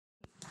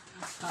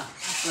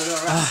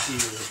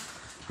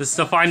This is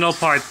the final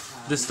part.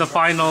 This is the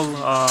final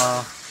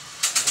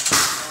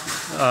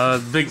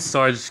big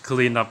storage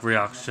cleanup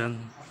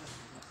reaction.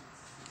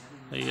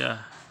 Yeah,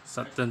 it's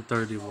at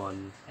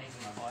 10:31.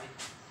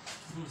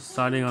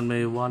 Starting on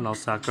May 1, I'll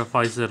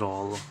sacrifice it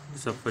all,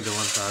 except for the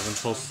ones I haven't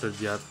posted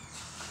yet.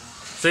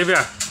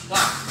 Xavier!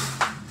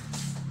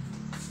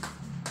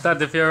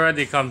 Dad, if you're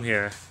ready, come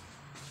here.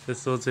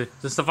 This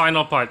is the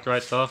final part,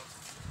 right, though?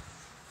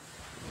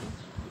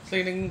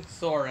 Cleaning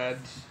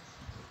storage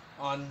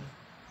on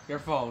your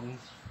phone.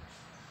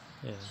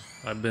 Yeah,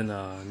 I've been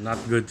a not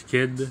good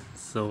kid,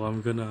 so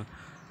I'm gonna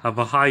have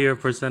a higher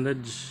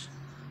percentage.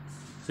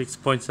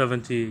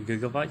 6.70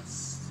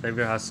 gigabytes.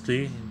 Xavier has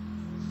 3.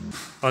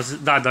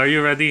 Dad, are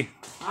you ready?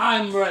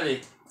 I'm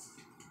ready.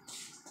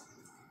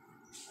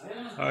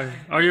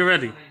 Are you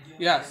ready?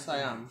 Yes,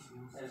 I am.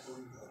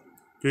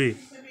 3,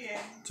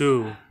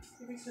 2,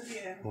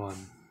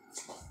 1.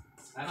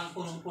 Parang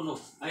punong-puno.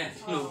 Ayan,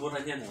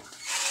 pinubura dyan oh.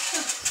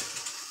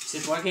 Is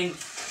it working?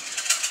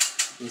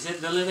 Is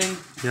it delivering?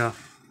 Yeah.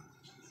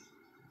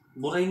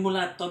 Burahin mo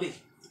lahat, Toby.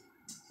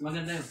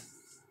 Maganda yun.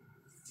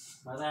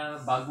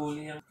 Para bago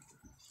ulit yung...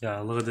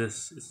 Yeah, look at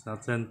this. It's now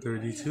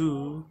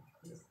 10:32.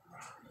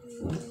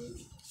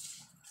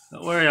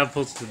 Don't worry, I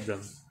posted them.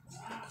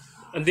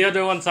 And the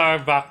other ones are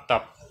backed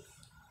up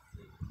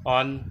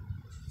on...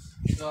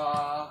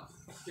 The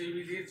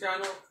DVD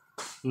channel?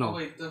 No. Oh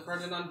wait, the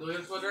Ferdinand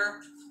Doyle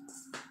Twitter?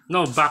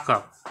 No,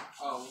 backup.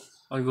 Oh.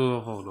 On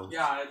Google Photos.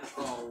 Yeah,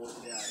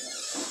 yeah.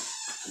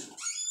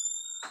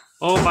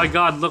 Oh my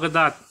god, look at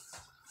that.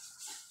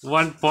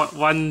 1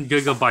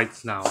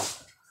 gigabytes now.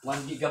 1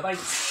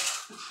 gigabyte.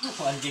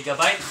 1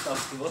 gigabyte of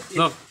storage.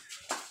 Look.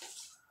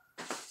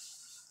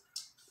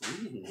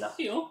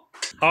 Laki oh.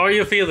 How are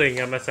you feeling,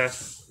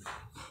 MSS?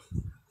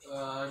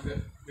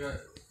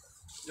 Good.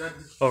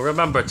 Oh,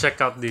 remember,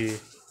 check out the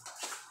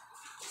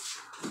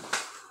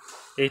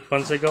 8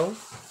 months ago.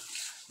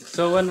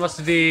 So when was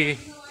the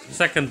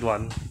second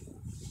one?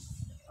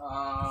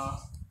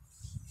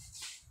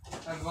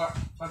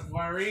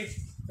 February.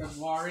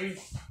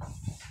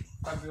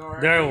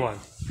 There one.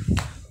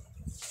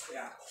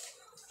 Yeah.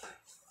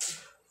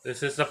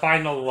 This is the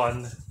final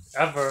one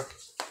ever,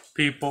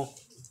 people.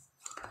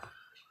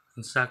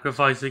 I'm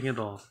sacrificing it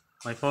all.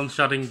 My phone's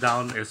shutting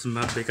down is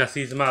because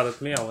he's mad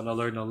at me. I want to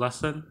learn a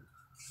lesson.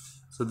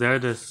 So there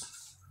it is.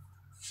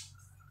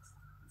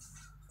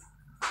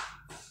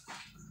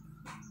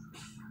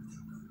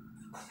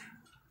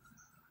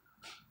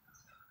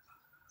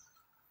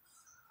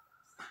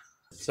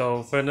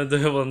 So Fernando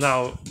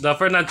the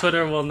Fernand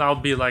Twitter will now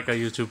be like a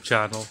YouTube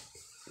channel.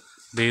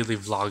 Daily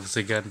vlogs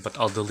again, but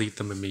I'll delete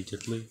them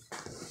immediately.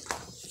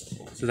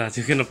 So that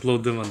you can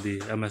upload them on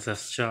the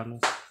MSS channel.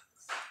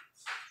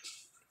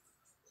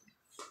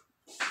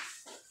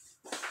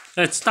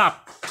 Let's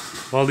stop!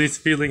 While he's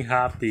feeling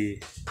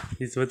happy.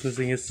 He's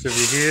witnessing history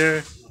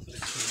here.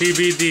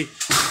 TBD.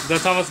 The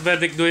Thomas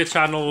Benedict Do It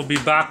channel will be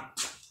back.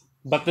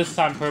 But this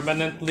time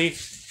permanently.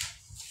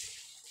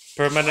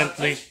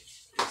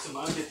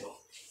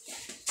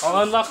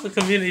 I'll unlock the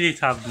community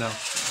tab now.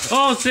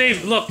 Oh,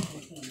 save! Look!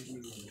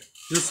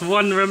 Just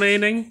one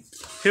remaining.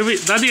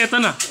 Daddy, ito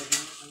na.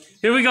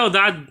 Here we go,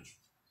 Dad.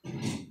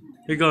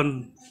 Here we go.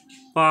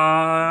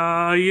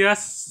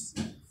 Yes.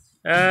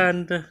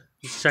 And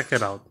let's check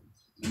it out.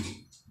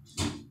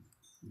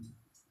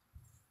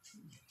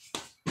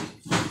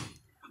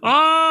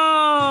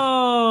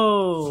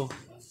 Oh!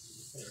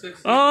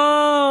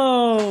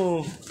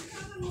 Oh!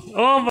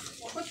 Oh!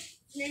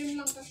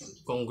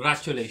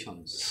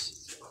 Congratulations.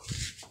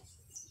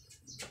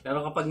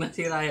 Pero kapag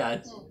nasira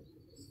yan,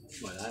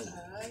 wala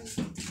na.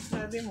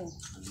 Sabi mo.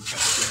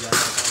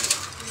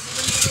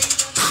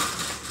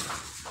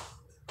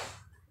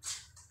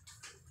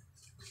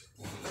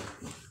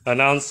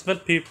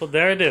 Announcement, people.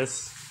 There it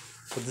is.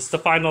 So this is the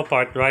final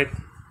part, right?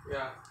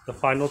 Yeah. The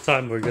final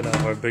time we're gonna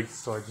have our big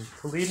storage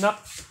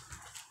cleanup.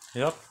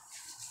 Yep.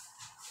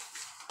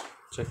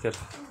 Check it.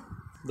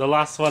 The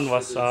last one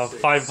was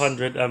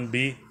 500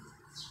 MB.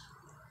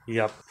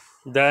 Yep.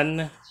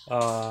 Then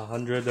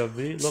 100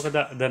 MB. Look at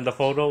that. Then the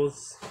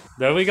photos.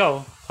 There we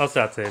go. How's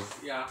that, Save?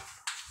 Yeah.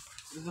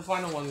 This is the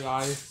final one,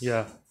 guys.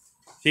 Yeah.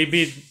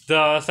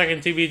 The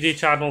second TBD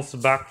channel's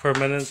back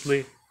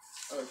permanently.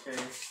 Okay.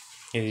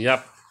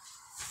 Yep.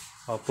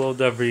 I'll upload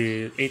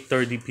every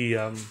 8:30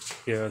 p.m.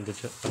 here on the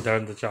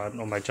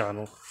channel on my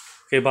channel.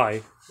 Okay,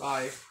 bye.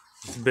 Bye.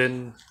 It's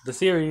been the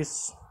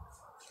series,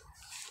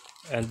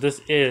 and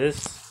this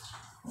is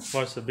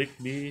Marsa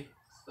Bigby.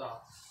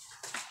 Stop.